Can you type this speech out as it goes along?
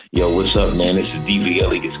Yo, what's up, man? This is DV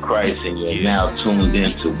Elias Christ, and you're now tuned in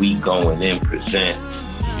to We Going In Presents.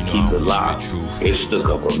 Keep it locked. It's the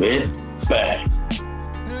government. Bang.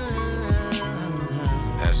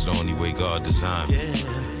 That's the only way God designed me.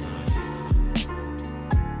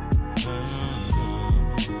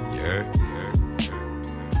 You heard?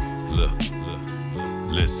 Look,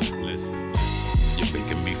 listen. You're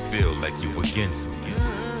making me feel like you against me.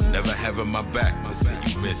 Never having my back, but say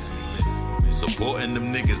you miss me. Supporting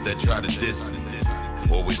them niggas that try to diss me.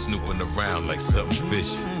 Always snooping around like something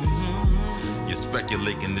fishy. You're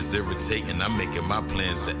speculating is irritating. I'm making my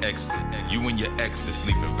plans to exit. You and your ex is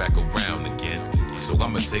sleeping back around again. So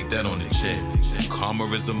I'ma take that on the chin. Karma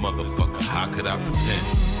is a motherfucker. How could I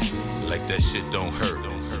pretend? Like that shit don't hurt.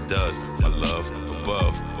 It does. My love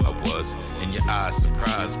above. I was in your eyes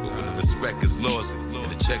surprised, but when the respect is lost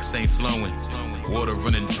and the checks ain't flowing, water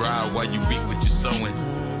running dry while you reap what you're sowing.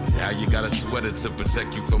 Now you got a sweater to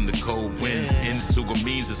protect you from the cold winds. Ends to a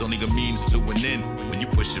means is only a means to an end. When you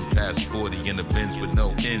pushing past 40 in the bins with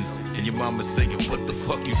no ends, and your mama saying, what the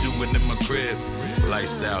fuck you doing in my crib?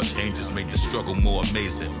 Lifestyle changes make the struggle more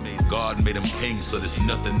amazing. God made him king, so there's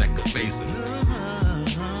nothing that could face him.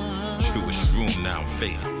 Truest room, now I'm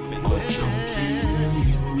fading. What don't kill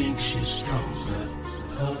you makes you stronger.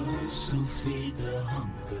 Hustle, feed the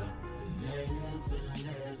hunger. Never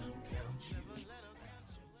let them count you.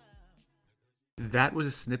 That was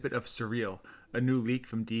a snippet of Surreal, a new leak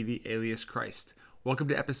from DV Alias Christ. Welcome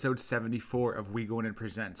to episode 74 of We Going In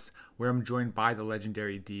Presents, where I'm joined by the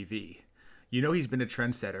legendary DV. You know he's been a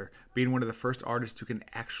trendsetter, being one of the first artists who can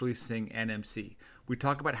actually sing and MC. We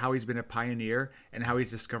talk about how he's been a pioneer and how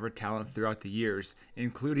he's discovered talent throughout the years,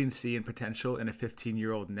 including seeing potential in a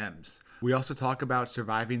 15-year-old Nems. We also talk about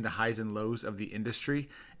surviving the highs and lows of the industry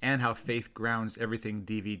and how faith grounds everything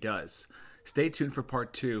DV does. Stay tuned for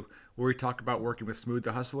part 2, where we talk about working with Smooth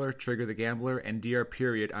the Hustler, Trigger the Gambler, and DR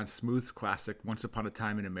Period on Smooth's classic Once Upon a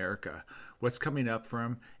Time in America, what's coming up for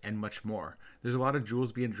him, and much more. There's a lot of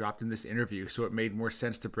jewels being dropped in this interview, so it made more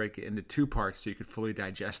sense to break it into 2 parts so you could fully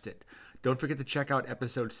digest it. Don't forget to check out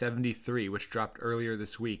episode 73, which dropped earlier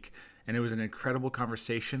this week, and it was an incredible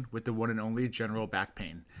conversation with the one and only General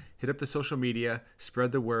Backpain. Hit up the social media,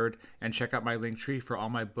 spread the word, and check out my Linktree for all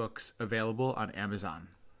my books available on Amazon.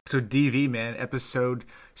 So DV, man, episode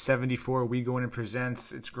 74, We Going In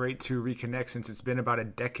Presents. It's great to reconnect since it's been about a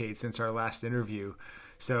decade since our last interview.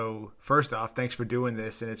 So first off, thanks for doing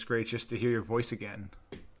this, and it's great just to hear your voice again.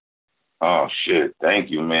 Oh shit! Thank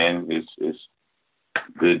you, man. It's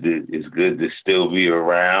good to still be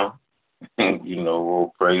around.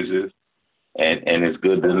 All praises, and it's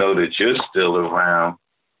good to know that you're still around,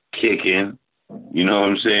 kicking. You know what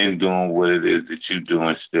I'm saying? Doing what it is that you're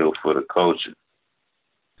doing still for the culture.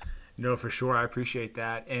 No, for sure. I appreciate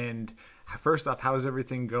that. And first off, how's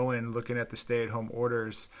everything going looking at the stay-at-home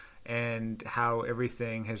orders and how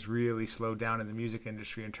everything has really slowed down in the music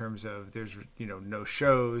industry in terms of there's, no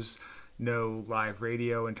shows, no live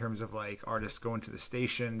radio in terms of like artists going to the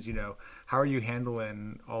stations, how are you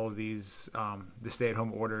handling all of these, the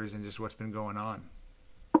stay-at-home orders and just what's been going on?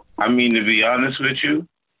 I mean, to be honest with you,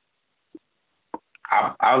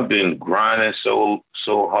 I've been grinding so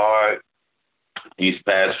hard these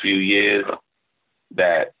past few years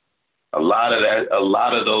that a lot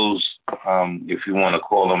of those, if you want to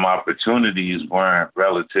call them opportunities, weren't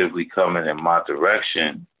relatively coming in my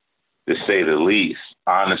direction, to say the least,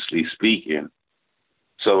 honestly speaking.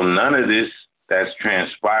 So none of this that's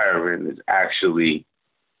transpiring is actually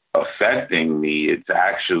affecting me. It's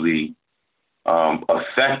actually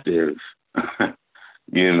effective,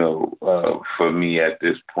 for me at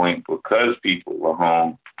this point because people are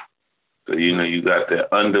home. So, you got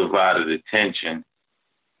the undivided attention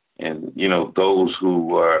and, those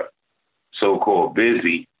who are so-called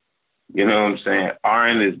busy,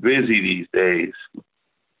 aren't as busy these days.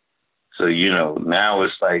 So, now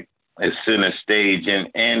it's like it's center stage. And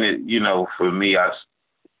it, for me,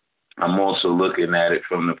 I'm also looking at it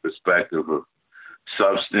from the perspective of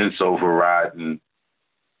substance overriding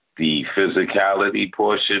the physicality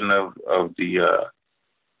portion of the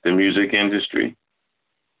music industry.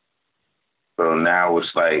 So now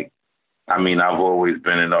it's like, I've always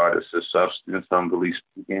been an artist of substance, humbly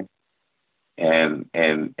speaking. And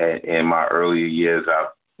in my earlier years,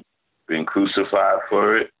 I've been crucified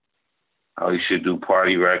for it. I should do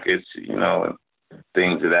party records, and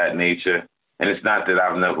things of that nature. And it's not that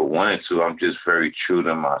I've never wanted to. I'm just very true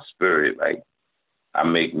to my spirit. Like, I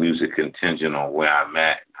make music contingent on where I'm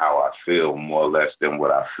at, how I feel, more or less than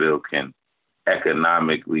what I feel can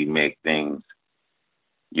economically make things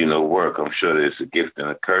work. I'm sure there's a gift and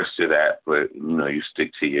a curse to that, but, you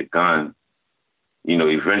stick to your gun.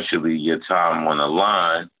 eventually your time on the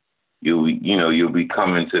line, you'll be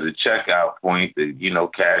coming to the checkout point to,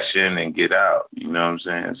 cash in and get out. You know what I'm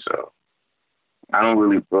saying? So I don't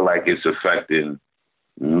really feel like it's affecting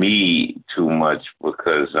me too much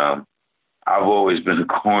because I've always been a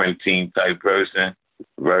quarantine type person,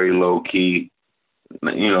 very low key,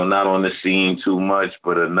 not on the scene too much,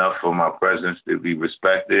 but enough for my presence to be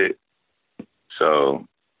respected. So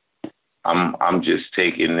I'm just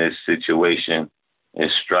taking this situation in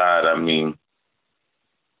stride. I mean,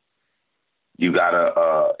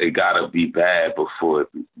 it gotta be bad before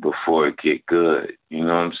it get good. You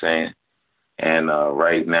know what I'm saying? And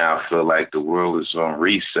right now, I feel like the world is on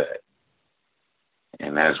reset.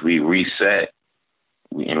 And as we reset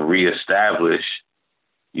and reestablish,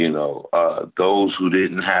 those who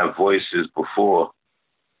didn't have voices before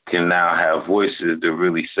can now have voices to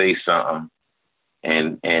really say something.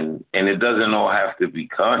 And it doesn't all have to be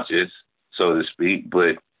conscious, so to speak,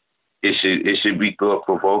 but it should be thought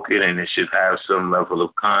provoking, and it should have some level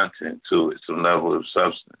of content to it, some level of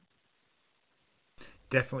substance.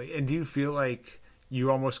 Definitely. And do you feel like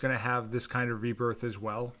you're almost going to have this kind of rebirth as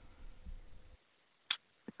well?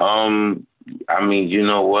 I mean, you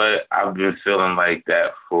know what? I've been feeling like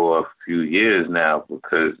that for a few years now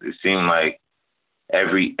because it seemed like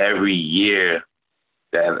every year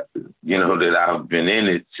that, that I've been in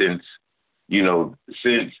it since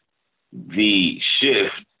the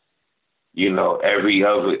shift, every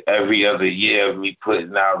other year of me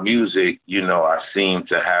putting out music, I seem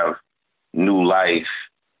to have new life,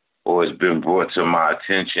 or it's been brought to my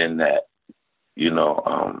attention that,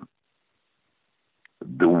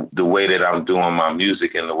 the way that I'm doing my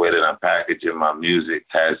music and the way that I'm packaging my music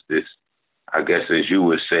has this, I guess, as you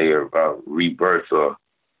would say, a rebirth or,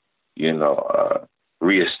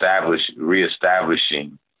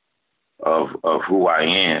 reestablishing of who I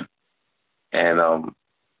am. And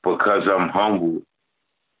because I'm humble,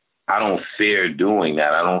 I don't fear doing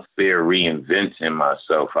that. I don't fear reinventing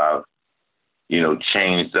myself. I've,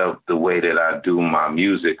 changed up the way that I do my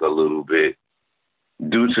music a little bit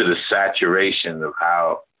due to the saturation of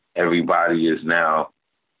how everybody is now,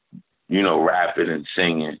 rapping and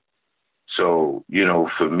singing. So,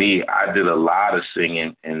 for me, I did a lot of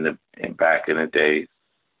singing back in the day.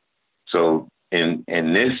 So in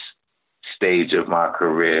this stage of my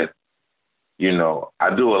career, I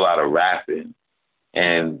do a lot of rapping.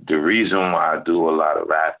 And the reason why I do a lot of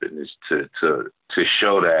rapping is to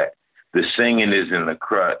show that the singing isn't a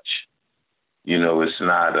crutch. It's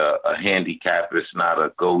not a handicap. It's not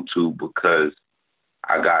a go-to because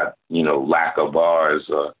I got, lack of bars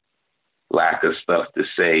or lack of stuff to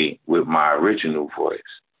say with my original voice.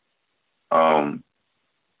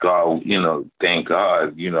 God, thank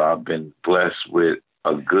God, I've been blessed with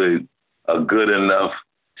a good enough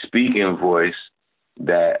speaking voice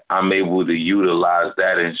that I'm able to utilize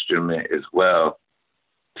that instrument as well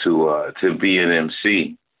to be an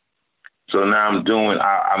MC. So now I'm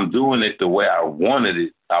doing it the way I wanted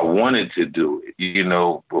it. I wanted to do it.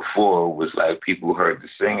 Before it was like people heard the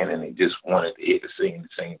singing and they just wanted to hear the singing.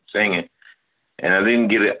 And I didn't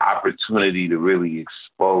get an opportunity to really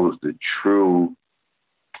expose the true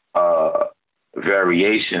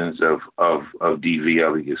variations of DV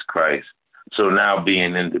Elias Christ. So now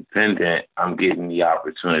being independent, I'm getting the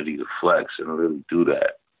opportunity to flex and really do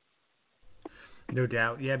that. No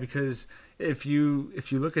doubt. Yeah, because if you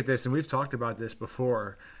look at this, and we've talked about this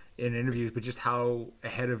before in interviews, but just how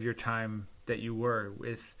ahead of your time that you were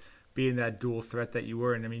with being that dual threat that you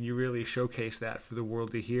were. And I mean, you really showcased that for the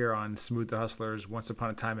world to hear on Smooth the Hustler's Once Upon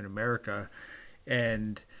a Time in America.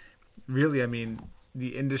 And really, I mean,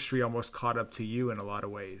 the industry almost caught up to you in a lot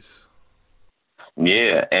of ways.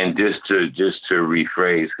 Yeah, and just to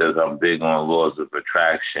rephrase, because I'm big on laws of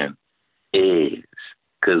attraction, is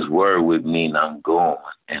because word would mean I'm gone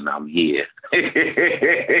and I'm here.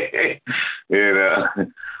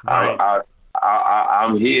 Right.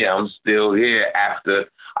 I'm here. I'm still here after.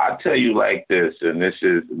 I'll tell you like this, and this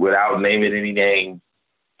is without naming any names,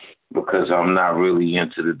 because I'm not really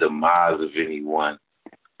into the demise of anyone.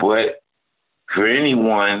 But for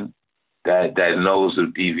anyone that knows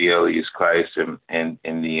of DV Elias Christ and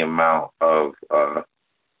the amount of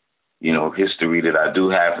history that I do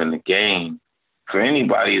have in the game, for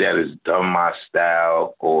anybody that has done my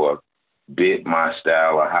style or bit my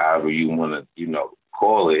style or however you want to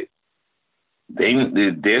call it,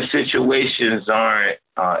 their situations aren't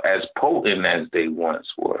as potent as they once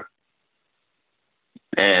were.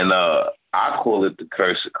 And I call it the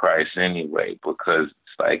curse of Christ anyway, because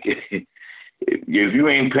it's like if you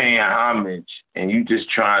ain't paying homage and you just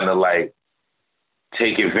trying to like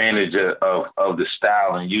take advantage of the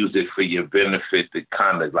style and use it for your benefit to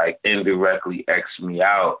kind of like indirectly X me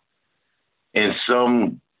out, in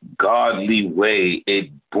some godly way, it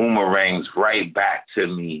boomerangs right back to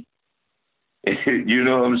me. You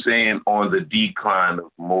know what I'm saying? On the decline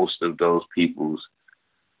of most of those people's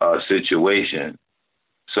situation.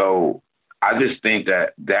 So I just think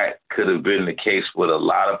that could have been the case with a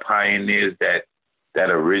lot of pioneers that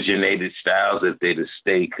originated styles, if they'd have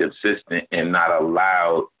stayed consistent and not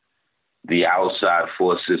allowed the outside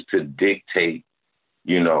forces to dictate,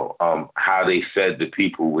 how they fed the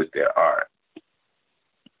people with their art.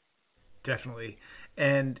 Definitely.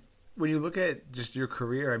 And when you look at just your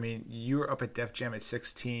career, I mean, you were up at Def Jam at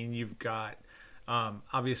 16. You've got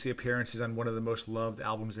obviously appearances on one of the most loved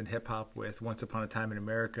albums in hip hop with Once Upon a Time in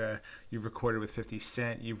America. You've recorded with 50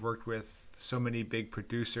 Cent. You've worked with so many big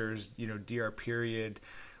producers. DR Period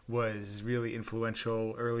was really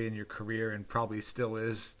influential early in your career and probably still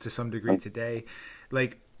is to some degree today.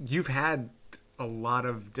 Like, you've had a lot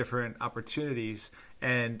of different opportunities,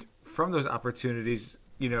 and from those opportunities,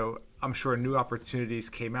 I'm sure new opportunities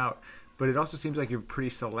came out, but it also seems like you're pretty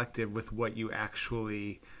selective with what you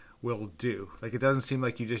actually will do. Like, it doesn't seem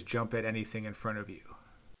like you just jump at anything in front of you.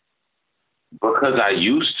 Because I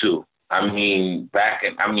used to.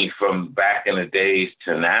 From back in the days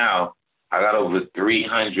to now, I got over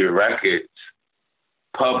 300 records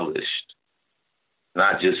published,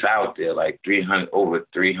 not just out there, like over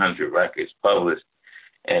 300 records published.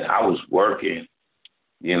 And I was working,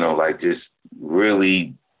 just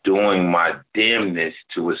really doing my damnness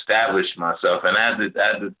to establish myself. And I had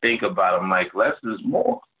to think about it. I'm like, less is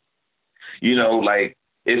more.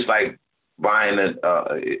 It's like buying a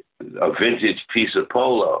vintage piece of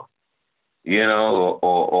polo,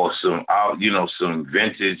 or some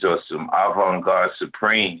vintage or some avant-garde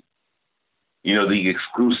Supreme. The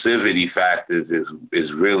exclusivity factors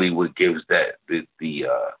is really what gives that the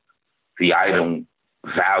item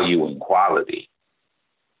value and quality.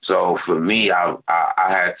 So for me, I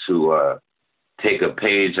had to take a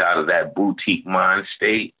page out of that boutique mind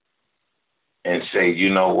state and say,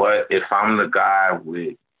 you know what, if I'm the guy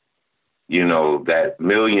with, that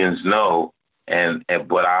millions know,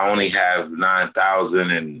 but I only have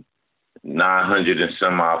 9,900 and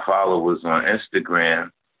some odd followers on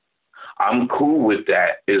Instagram, I'm cool with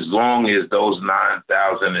that as long as those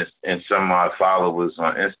 9,000 and some odd followers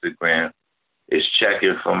on Instagram is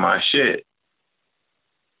checking for my shit.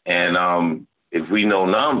 And if we know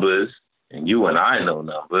numbers, and you and I know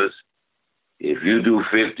numbers, if you do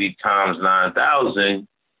 50 times 9,000,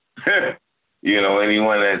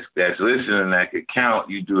 anyone that's listening that could count,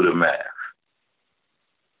 you do the math.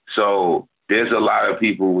 So there's a lot of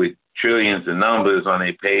people with trillions of numbers on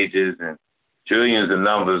their pages and trillions of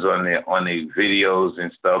numbers on their videos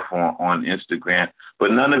and stuff on Instagram,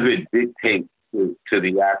 but none of it dictates to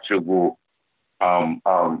the actual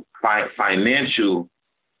financial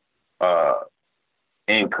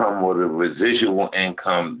income or the residual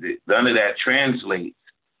income. None of that translates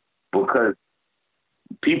because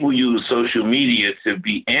people use social media to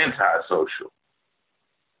be antisocial,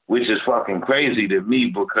 which is fucking crazy to me,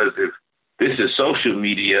 because if this is social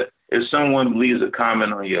media, if someone leaves a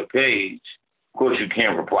comment on your page, of course you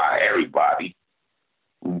can't reply to everybody,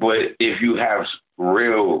 but if you have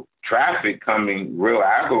real traffic coming, real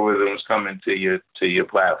algorithms coming to your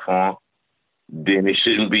platform, then it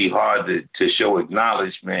shouldn't be hard to show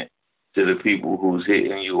acknowledgement to the people who's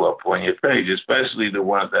hitting you up on your page, especially the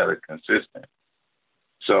ones that are consistent.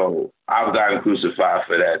 So I've gotten crucified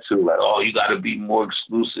for that too. Like, oh, you got to be more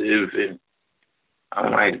exclusive. And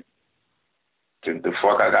I'm like, the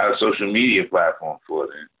fuck I got a social media platform for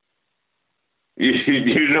then?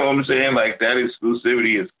 You know what I'm saying? Like, that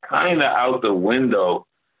exclusivity is kind of out the window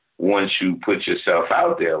once you put yourself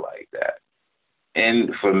out there like that.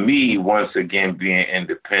 And for me, once again, being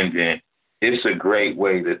independent, it's a great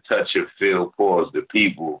way to touch and feel pause the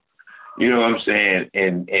people, you know what I'm saying,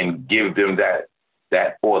 and give them that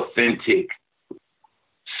authentic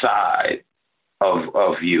side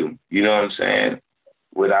of you, you know what I'm saying,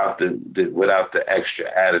 without the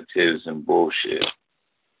extra additives and bullshit.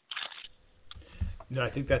 No, I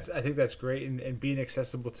think that's great, and being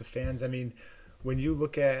accessible to fans. I mean, when you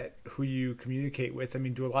look at who you communicate with, I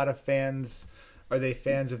mean, do a lot of fans, are they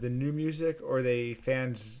fans of the new music, or are they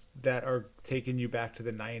fans that are taking you back to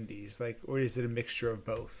the 90s? Like, or is it a mixture of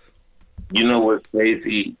both? You know what's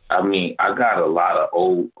crazy? I mean, I got a lot of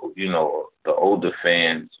old, the older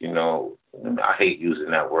fans, I hate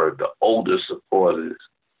using that word, the older supporters.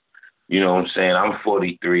 You know what I'm saying? I'm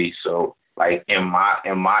 43, so like in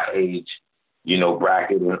my age,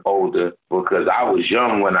 bracket and older, because I was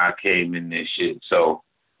young when I came in this shit. So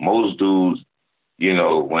most dudes,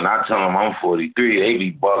 when I tell them I'm 43, they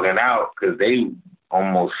be bugging out because they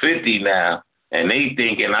almost 50 now, and they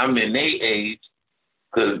thinking I'm in their age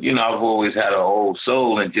because, I've always had an old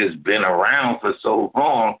soul and just been around for so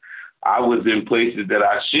long. I was in places that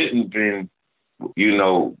I shouldn't been,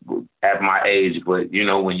 at my age. But,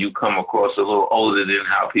 when you come across a little older than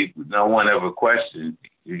how people, no one ever questions.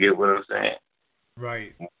 You get what I'm saying?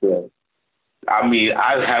 Right. Yeah. I mean,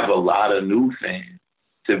 I have a lot of new fans,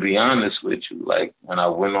 to be honest with you. Like, when I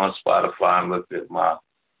went on Spotify and looked at my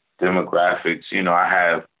demographics, I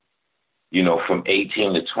have, from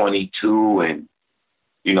 18 to 22 and,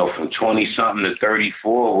 from 20-something to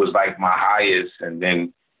 34 was like my highest. And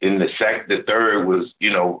then in the third was,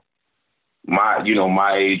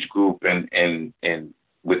 my age group and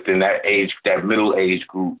within that age, that middle age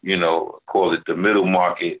group, call it the middle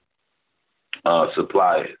market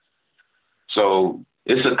suppliers. So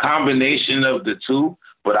it's a combination of the two,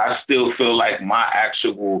 but I still feel like my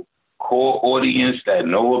actual core audience that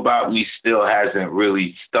know about me still hasn't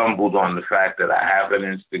really stumbled on the fact that I have an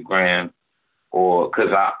Instagram, or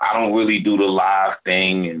because I don't really do the live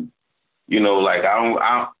thing, and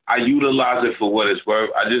I utilize it for what it's worth.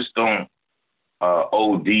 I just don't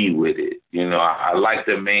OD with it. I like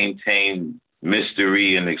to maintain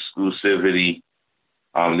mystery and exclusivity.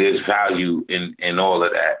 There's value in all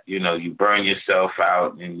of that. You burn yourself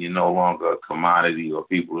out and you're no longer a commodity, or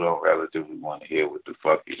people don't relatively want to hear what the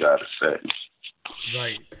fuck you got to say.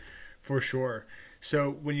 Right, for sure.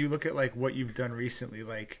 So when you look at like what you've done recently,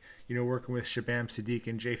 like, working with Shabam Sadiq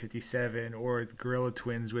and J57, or the Gorilla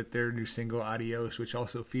Twins with their new single Adios, which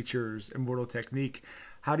also features Immortal Technique,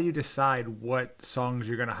 how do you decide what songs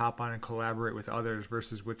you're going to hop on and collaborate with others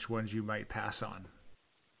versus which ones you might pass on?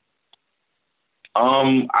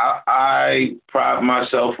 I pride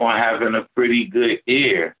myself on having a pretty good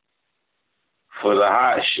ear for the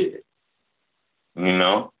hot shit,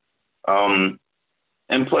 and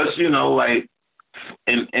plus, like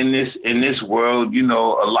in this world, a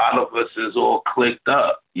lot of us is all clicked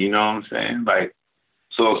up, you know what I'm saying? Like,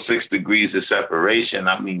 so 6 degrees of separation.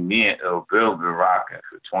 I mean, me and Ill Bill been rocking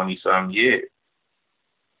for 20-some years,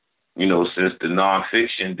 since the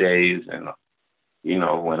nonfiction days, and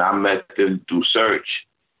when I met them through Search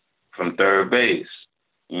from Third Base,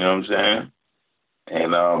 you know what I'm saying?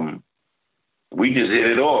 And we just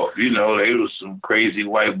hit it off. They was some crazy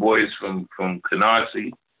white boys from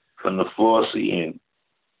Canarsie, from the Flossie, and,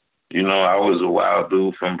 I was a wild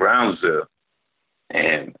dude from Brownsville.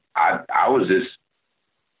 And I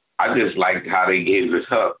just liked how they gave us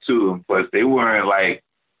up, too. And plus, they weren't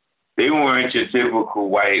your typical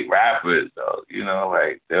white rappers, though.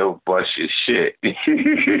 Like, they'll bust your shit.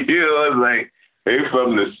 It's like, they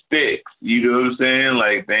from the sticks. You know what I'm saying?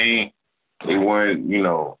 Like, they weren't,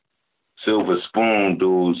 silver spoon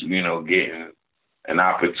dudes, getting an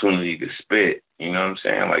opportunity to spit. You know what I'm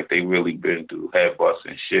saying? Like, they really been through head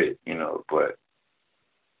busting shit, but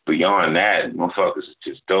beyond that, motherfuckers is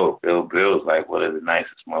just dope. Ill Bill's like one of the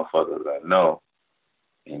nicest motherfuckers I know.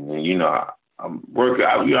 And then, I've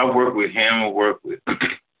worked with him,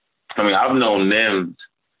 I've known them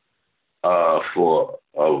for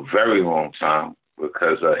a very long time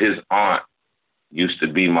because his aunt used to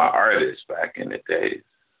be my artist back in the days.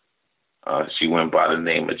 She went by the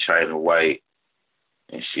name of China White,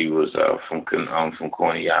 and she was from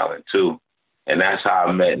Coney Island too. And that's how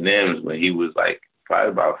I met Nims, when he was like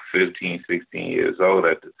probably about 15, 16 years old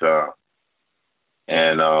at the time.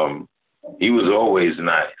 And he was always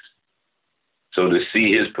nice. So to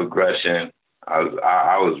see his progression, I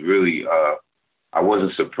was really, I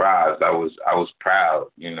wasn't surprised. I was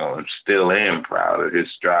proud, and still am proud of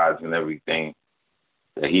his strides and everything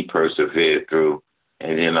that he persevered through.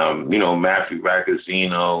 And then, Matthew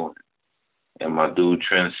Raccazzino and my dude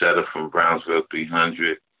Trendsetter from Brownsville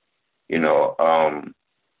 300,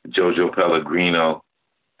 Jojo Pellegrino,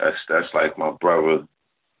 that's like my brother.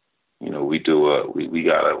 We've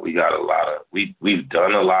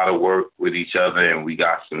done a lot of work with each other, and we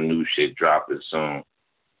got some new shit dropping soon.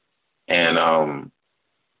 And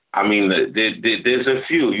there's a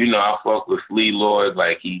few. I fuck with Flea Lord,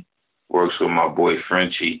 like he works with my boy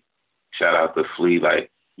Frenchie. Shout out to Flea.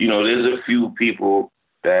 Like, there's a few people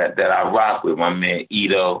that I rock with. My man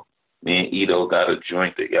Ito. Me and Ito got a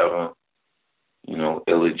joint together.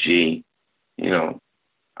 Illa G.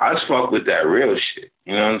 I just fuck with that real shit.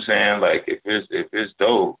 You know what I'm saying? Like, if it's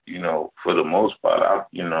dope, for the most part, I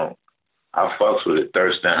fucks with it.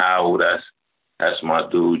 Thurston Howell, that's my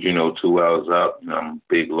dude. 2 L's up. I'm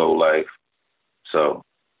big low life. So,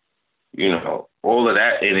 all of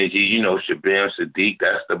that energy, you know, Shabam Sadiq,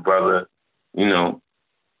 that's the brother, you know,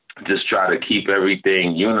 just try to keep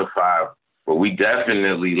everything unified. But we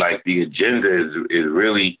definitely, like, the agenda is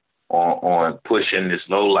really on pushing this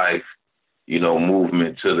low life, you know,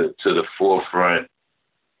 movement to the forefront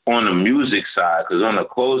on the music side. Because on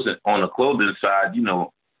the clothing side, you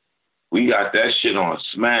know, we got that shit on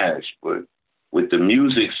smash. But with the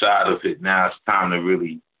music side of it, now it's time to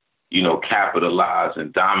really, you know, capitalize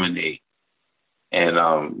and dominate. And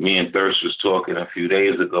me and Thirst was talking a few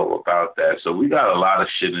days ago about that. So we got a lot of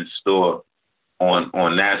shit in store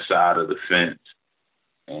on that side of the fence.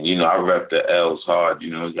 And, you know, I rep the L's hard.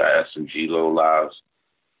 You know, we got SMG low lives,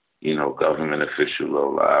 you know, government official low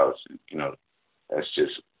lives. You know, that's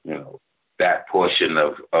just, you know, that portion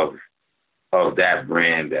of that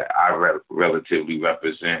brand that I relatively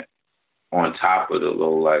represent on top of the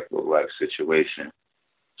low life situation.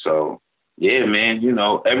 So, yeah, man, you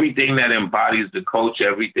know, everything that embodies the culture,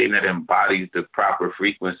 everything that embodies the proper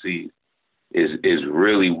frequencies is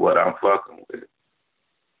really what I'm fucking with.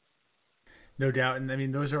 No doubt. And I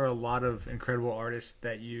mean, those are a lot of incredible artists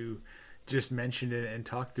that you just mentioned and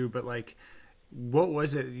talked through. But like, what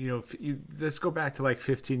was it, you know, let's go back to like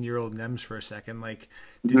 15-year-old Nems for a second. Like,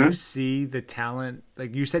 did you see the talent?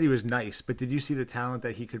 Like you said, he was nice, but did you see the talent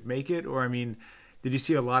that he could make it? Or, I mean, did you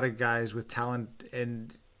see a lot of guys with talent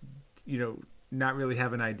and, you know, not really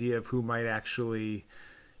have an idea of who might actually,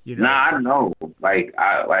 you know? Nah, I know. Like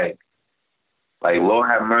Lord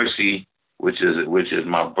have mercy, which is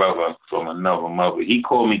my brother from another mother. He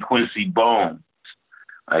called me Quincy Bones,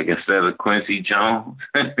 like instead of Quincy Jones.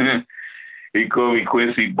 He called me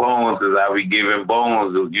Quincy Bones because I be giving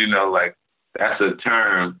bones. You know, like that's a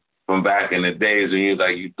term from back in the days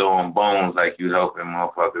when you throwing bones, like you helping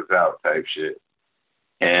motherfuckers out type shit.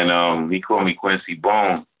 And he called me Quincy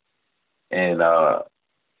Bones. And I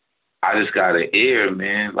just got an ear,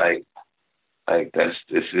 man. Like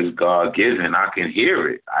this is God given. I can hear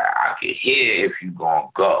it. I can hear if you gonna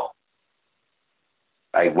go.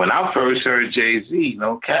 Like when I first heard Jay-Z,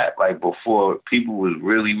 no cap, like before people was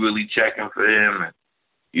really, really checking for him, and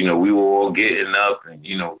you know we were all getting up, and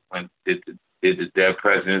you know when did the Dead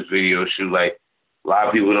Presidents video shoot. Like a lot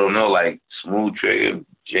of people don't know, like Smooth Trigger,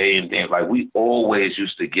 Jay, and things. Like we always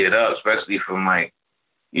used to get up, especially from like,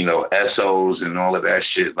 you know, SOs and all of that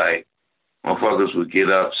shit. Like, motherfuckers would get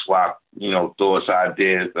up, swap, you know, thoughts,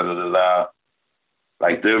 ideas, da-da-da-da.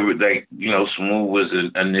 Like, you know, Smooth was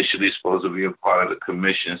initially supposed to be a part of the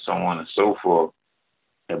commission, so on and so forth.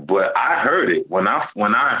 But I heard it. When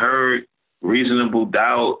I heard Reasonable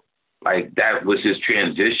Doubt, like, that was his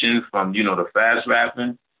transition from, you know, the fast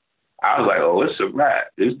rapping, I was like, oh, it's a rap.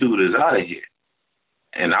 This dude is out of here.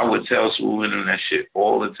 And I would tell Smooth and that shit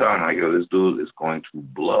all the time. Like, yo, this dude is going to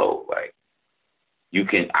blow. Like,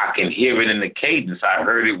 I can hear it in the cadence. I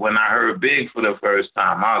heard it when I heard Big for the first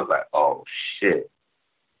time. I was like, oh, shit.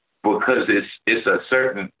 Because it's a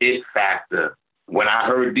certain it factor. When I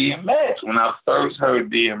heard DMX, when I first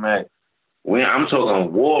heard DMX, I'm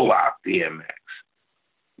talking Warlock DMX.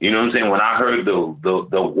 You know what I'm saying? When I heard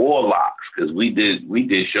the Warlocks, because we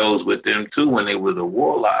did shows with them too when they were the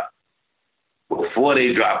Warlocks. Before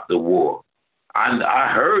they dropped the war,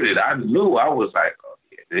 I heard it. I knew. I was like, oh,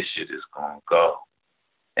 yeah, this shit is going to go.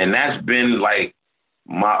 And that's been like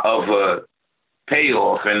my other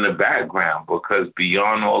payoff in the background, because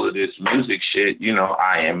beyond all of this music shit, you know,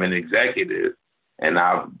 I am an executive, and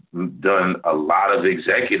I've done a lot of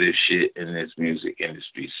executive shit in this music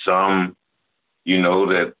industry. Some, you know,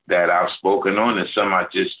 that I've spoken on, and some I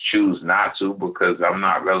just choose not to because I'm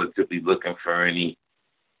not relatively looking for any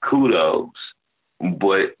kudos.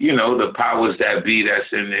 But, you know, the powers that be that's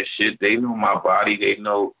in this shit, they know my body. They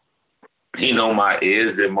know, you know, my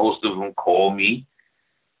ears, and most of them call me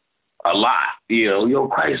a lot. You know, yo,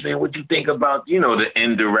 Christ, man, what you think about, you know, the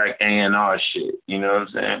indirect A&R shit? You know what I'm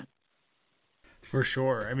saying? For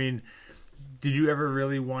sure. I mean, did you ever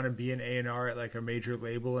really want to be an A&R at like a major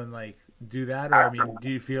label and like do that? Or, I mean, do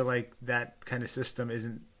you feel like that kind of system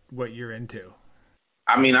isn't what you're into?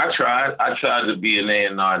 I mean, I tried to be an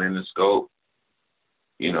A&R in the scope.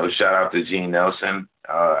 You know, shout out to Gene Nelson.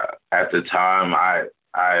 At the time, I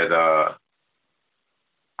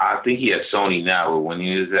think he had Sony now, but when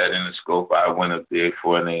he was at Interscope, I went up there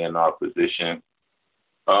for an A&R position.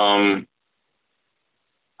 I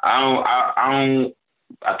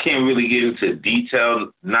can't really get into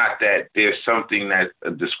detail. Not that there's something that's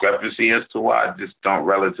a discrepancy as to why. I just don't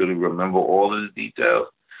relatively remember all of the details.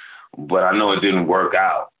 But I know it didn't work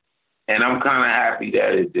out. And I'm kind of happy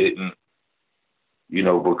that it didn't.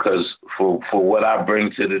 because for what I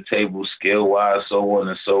bring to the table, skill wise, so on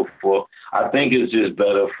and so forth, I think it's just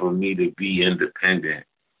better for me to be independent.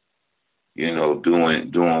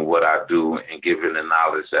 Doing what I do and giving the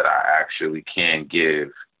knowledge that I actually can give.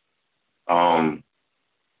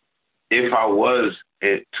 If I was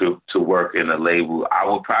to work in a label, I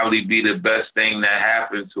would probably be the best thing that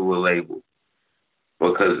happened to a label,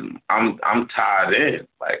 because I'm tied in.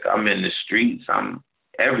 Like, I'm in the streets, I'm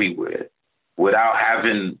everywhere without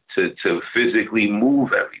having to physically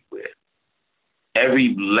move everywhere.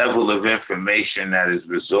 Every level of information that is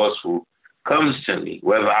resourceful comes to me,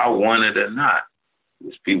 whether I want it or not.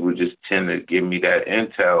 Because people just tend to give me that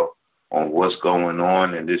intel on what's going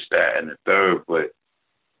on and this, that, and the third. But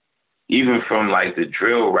even from like the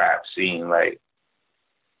drill rap scene, like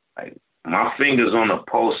my fingers on the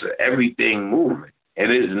pulse of everything moving. And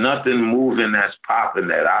there's nothing moving that's popping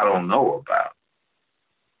that I don't know about.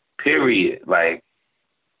 Period. Like,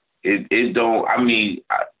 it don't,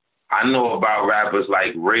 I know about rappers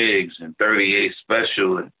like Riggs and 38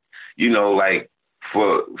 Special, and, like,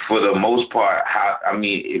 for the most part,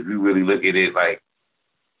 if you really look at it, like,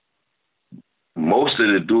 most of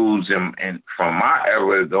the dudes and from my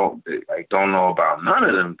era don't know about none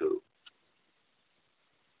of them dudes.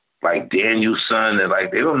 Like Daniel Son,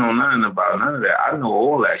 they don't know nothing about none of that. I know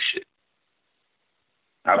all that shit.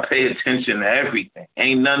 I pay attention to everything.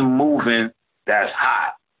 Ain't nothing moving that's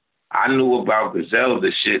hot. I knew about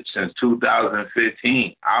Griselda shit since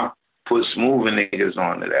 2015. I put smoothing niggas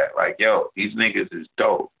onto that. Like, yo, these niggas is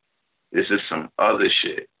dope. This is some other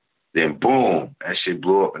shit. Then boom, that shit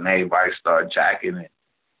blew up and everybody started jacking it.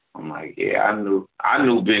 I'm like, yeah, I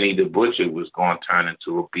knew Benny the Butcher was going to turn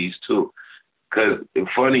into a beast too. Because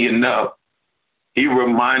funny enough, he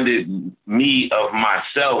reminded me of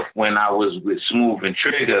myself when I was with Smooth and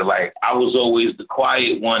Trigger. Like, I was always the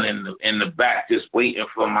quiet one in the back, just waiting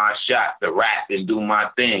for my shot to rap and do my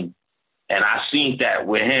thing. And I seen that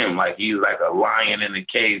with him. Like, he was like a lion in the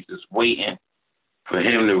cage, just waiting for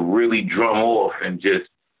him to really drum off and just,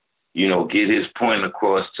 get his point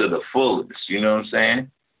across to the fullest. You know what I'm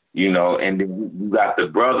saying? And then you got the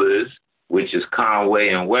brothers, which is Conway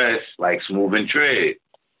and West, like Smooth and Trigger.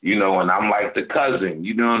 And I'm like the cousin,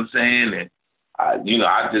 you know what I'm saying? And, I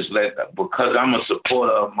just because I'm a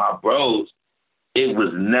supporter of my bros, it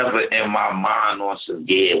was never in my mind on some,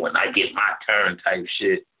 when I get my turn type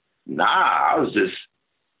shit. Nah, I was just,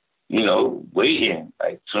 waiting.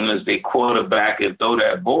 Like, as soon as they quarterback and throw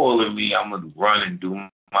that ball at me, I'm going to run and do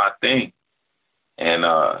my thing. And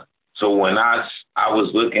so when I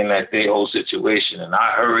was looking at their whole situation and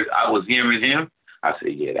I was hearing him, I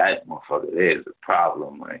said, yeah, that motherfucker there is a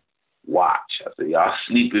problem, man. Watch. I said, y'all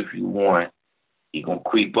sleep if you want. He gonna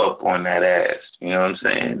creep up on that ass. You know what I'm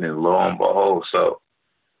saying? And lo and behold, so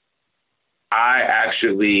I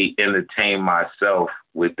actually entertain myself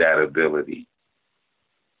with that ability.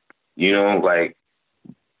 Like,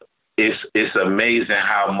 it's amazing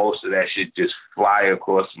how most of that shit just fly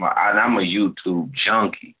across and I'm a YouTube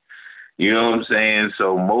junkie. You know what I'm saying?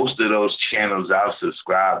 So most of those channels I've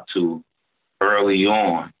subscribed to early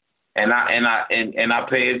on, and I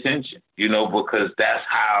pay attention, because that's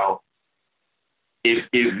how. If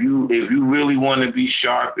you really want to be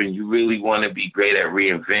sharp and you really want to be great at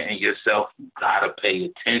reinventing yourself, you gotta pay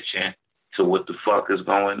attention to what the fuck is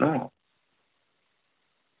going on,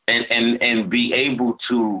 and be able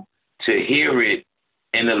to hear it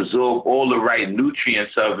and absorb all the right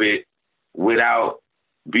nutrients of it without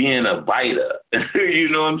being a biter. You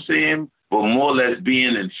know what I'm saying? But more or less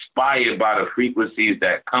being inspired by the frequencies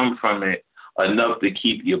that come from it enough to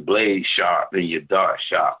keep your blade sharp and your dart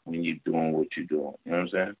sharp when you're doing what you're doing. You know what I'm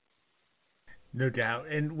saying? No doubt.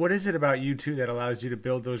 And what is it about you, too, that allows you to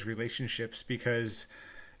build those relationships? Because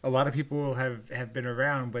a lot of people have been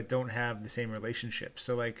around but don't have the same relationships.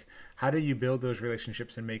 So, like, how do you build those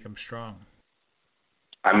relationships and make them strong?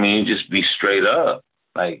 Just be straight up.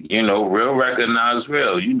 Like, real recognize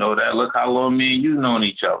real. You know that. Look how long me and you known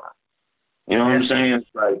each other. You know what I'm saying? It's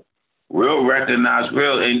like, real recognize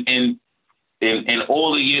real. And in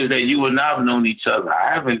all the years that you and I have known each other,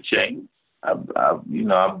 I haven't changed. I've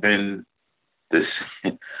been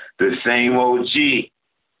the same OG,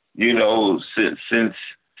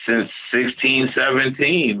 since 16,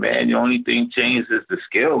 17, man. The only thing changed is the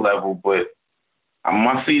skill level, but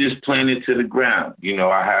my feet is planted to the ground.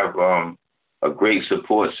 I have a great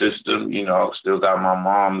support system. Still got my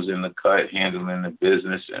mom's in the cut handling the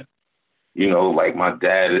business, and, like, my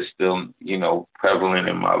dad is still, prevalent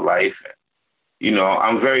in my life. And,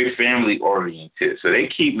 I'm very family oriented, so they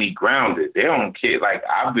keep me grounded. They don't care. Like,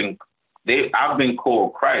 I've been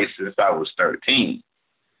called Christ since I was 13.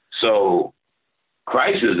 So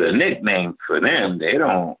Christ is a nickname for them. They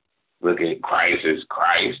don't look at Christ as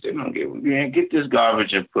Christ. They don't get this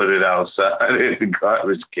garbage and put it outside in the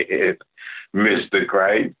garbage can, Mr.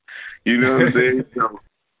 Christ. You know what I'm saying? So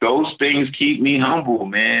those things keep me humble,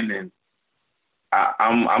 man. And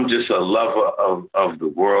I'm just a lover of the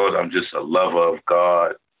world. I'm just a lover of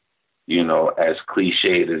God. You know, as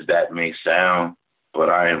cliched as that may sound, but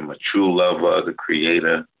I am a true lover of the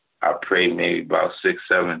Creator. I pray maybe about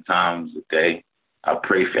 6-7 times a day. I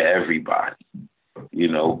pray for everybody. You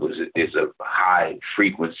know, but it's a high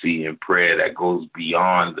frequency in prayer that goes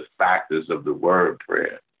beyond the factors of the word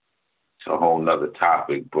prayer. It's a whole nother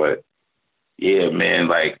topic. But yeah, man,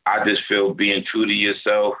 like I just feel being true to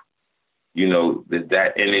yourself, you know,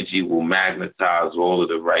 that energy will magnetize all of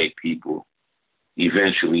the right people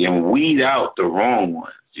eventually and weed out the wrong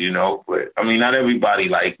ones, you know. But I mean, not everybody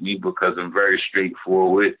like me because I'm very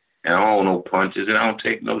straightforward and I don't know punches and I don't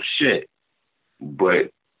take no shit.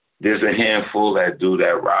 But there's a handful that do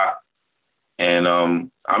that rock. And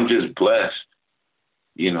I'm just blessed.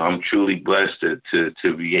 You know, I'm truly blessed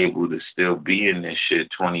to be able to still be in this shit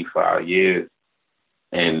 25 years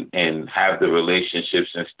and have the relationships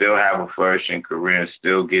and still have a flourishing career and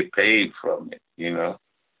still get paid from it, you know?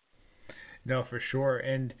 No, for sure.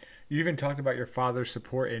 And you even talked about your father's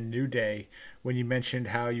support in New Day when you mentioned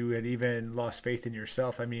how you had even lost faith in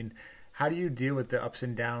yourself. I mean, how do you deal with the ups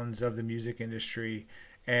and downs of the music industry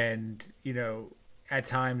and, you know, at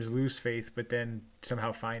times lose faith, but then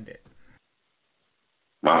somehow find it?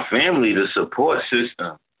 My family, the support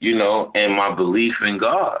system, you know, and my belief in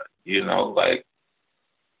God, you know, like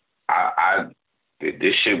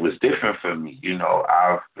this shit was different for me. You know,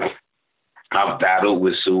 I've battled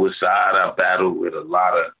with suicide. I've battled with a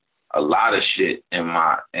lot of shit in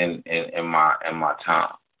my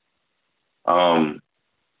time.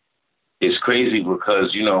 It's crazy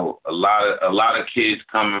because, you know, a lot of kids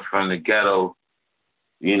coming from the ghetto,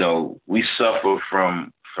 you know, we suffer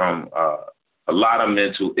from a lot of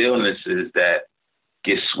mental illnesses that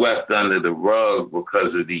get swept under the rug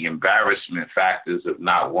because of the embarrassment factors of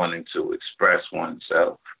not wanting to express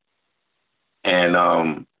oneself.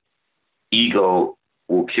 And ego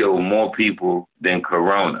will kill more people than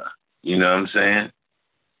corona. You know what I'm saying?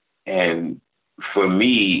 And for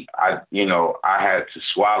me, I had to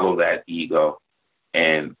swallow that ego,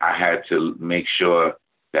 and I had to make sure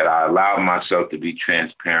that I allowed myself to be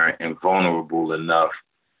transparent and vulnerable enough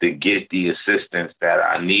to get the assistance that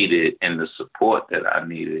I needed and the support that I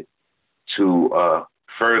needed to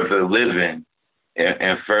further living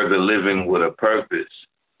and further living with a purpose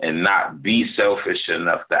and not be selfish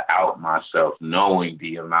enough to out myself, knowing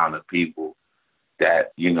the amount of people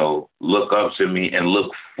that, you know, look up to me and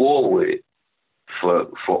look forward for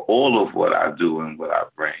all of what I do and what I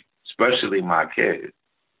bring, especially my kids.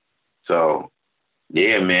 So,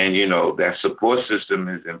 yeah, man, you know, that support system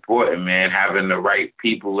is important, man. Having the right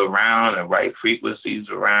people around and right frequencies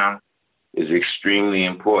around is extremely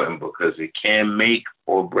important because it can make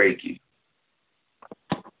or break you.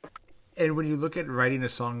 And when you look at writing a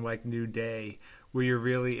song like New Day, where you're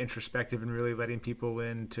really introspective and really letting people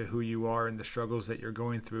into who you are and the struggles that you're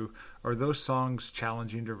going through, are those songs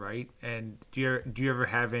challenging to write? And do you ever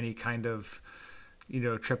have any kind of, you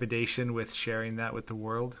know, trepidation with sharing that with the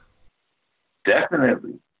world?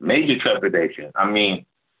 Definitely. Major trepidation. I mean,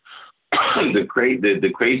 the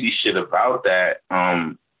crazy shit about that,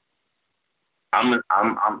 I'm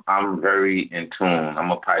very in tune.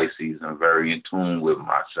 I'm a Pisces. I'm very in tune with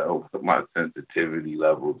myself, with my sensitivity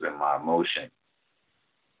levels and my emotion.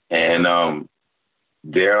 And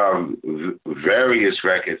there are various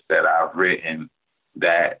records that I've written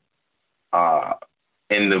that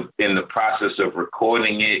in the process of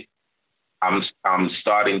recording it, I'm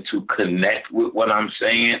starting to connect with what I'm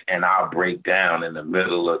saying, and I'll break down in the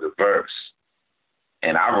middle of the verse.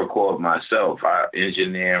 And I record myself. I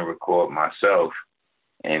engineer and record myself.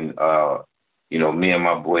 And, you know, me and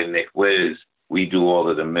my boy Nick Wiz, we do all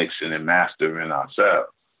of the mixing and mastering ourselves.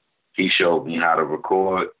 He showed me how to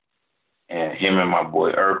record, and him and my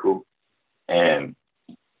boy Urkel. And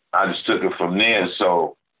I just took it from there.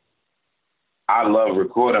 So I love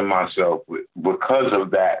recording myself because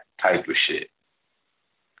of that type of shit.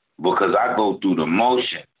 Because I go through the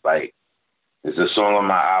motion. Like, there's a song on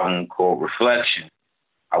my album called Reflection.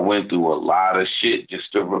 I went through a lot of shit just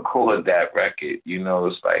to record that record. You know,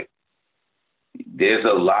 it's like, there's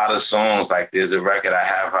a lot of songs. Like, there's a record I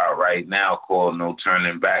have out right now called No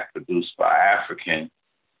Turning Back, produced by African.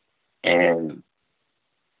 And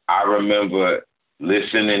I remember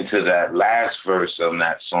listening to that last verse of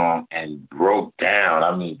that song and broke down.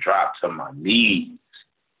 I mean, dropped to my knees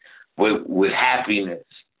with happiness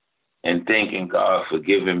and thanking God for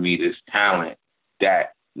giving me this talent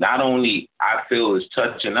that not only I feel is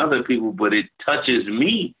touching other people, but it touches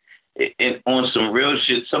me. And on some real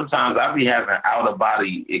shit, sometimes I be having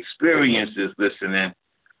out-of-body experiences listening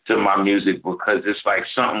to my music because it's like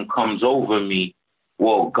something comes over me.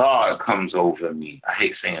 Well, God comes over me. I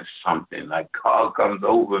hate saying something. Like God comes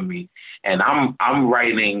over me, and I'm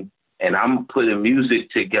writing and I'm putting music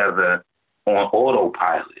together on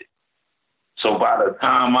autopilot. So by the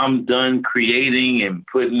time I'm done creating and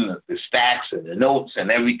putting the stacks and the notes and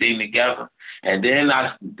everything together, and then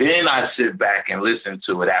I sit back and listen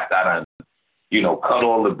to it after I done, cut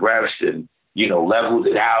all the breaths and, leveled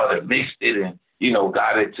it out and mixed it and,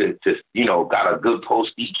 got it to got a good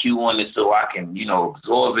post EQ on it so I can,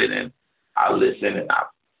 absorb it. And I listen and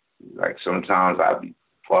sometimes I be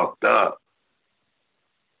fucked up.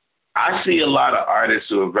 I see a lot of artists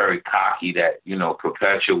who are very cocky that,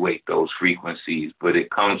 perpetuate those frequencies, but it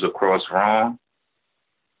comes across wrong.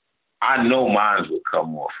 I know mine would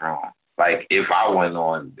come off wrong. Like if I went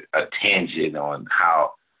on a tangent on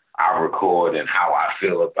how I record and how I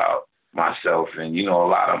feel about myself. And, a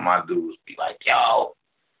lot of my dudes be like, yo,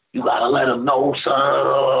 you got to let them know,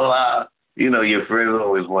 son. Your friends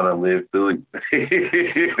always want to live through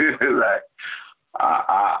it. Like,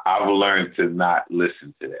 I've learned to not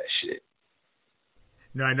listen to that shit.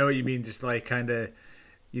 No, I know what you mean. Just like kind of,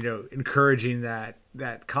 encouraging that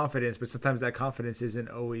confidence, but sometimes that confidence isn't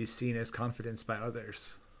always seen as confidence by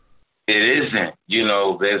others. It isn't.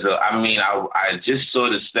 I just saw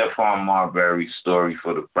the Stephon Marbury story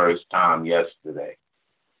for the first time yesterday.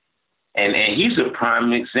 And he's a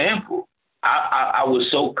prime example. I was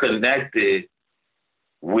so connected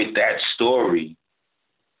with that story.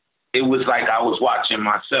 It was like I was watching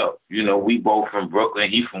myself. We both from Brooklyn.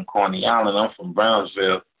 He from Coney Island. I'm from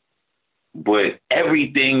Brownsville. But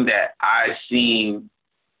everything that I seen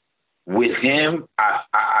with him,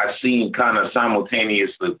 I seen kind of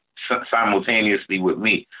simultaneously with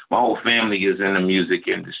me. My whole family is in the music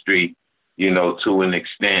industry, to an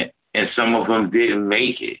extent. And some of them didn't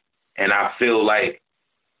make it. And I feel like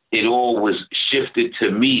it all was shifted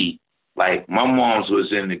to me. Like my mom's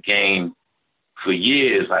was in the game for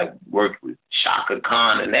years. Like worked with Shaka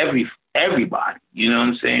Khan and everybody,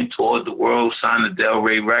 toured the world, signed the Del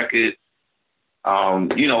Rey record,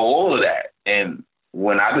 all of that. And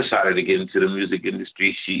when I decided to get into the music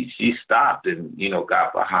industry, she stopped and,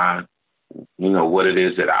 got behind, what it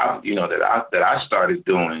is that I started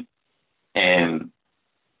doing. And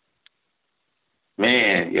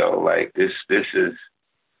man, like this is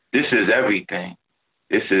everything.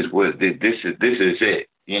 This is it.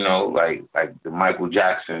 Like the Michael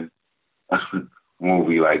Jackson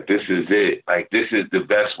movie, like this is it. Like this is the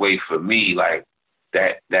best way for me, like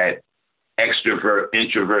that extrovert,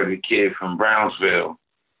 introverted kid from Brownsville,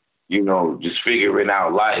 just figuring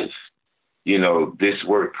out life. This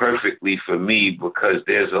worked perfectly for me because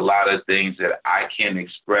there's a lot of things that I can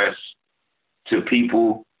express to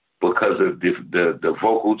people because of the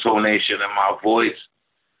vocal tonation of my voice.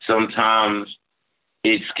 Sometimes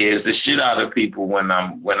it scares the shit out of people when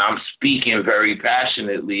I'm speaking very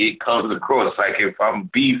passionately. It comes across like if I'm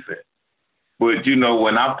beefing. But,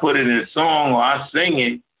 when I put it in a song or I sing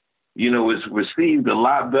it, it's received a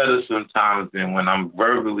lot better sometimes than when I'm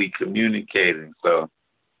verbally communicating. So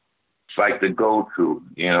it's like the go-to,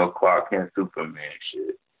 Clark Kent Superman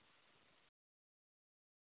shit.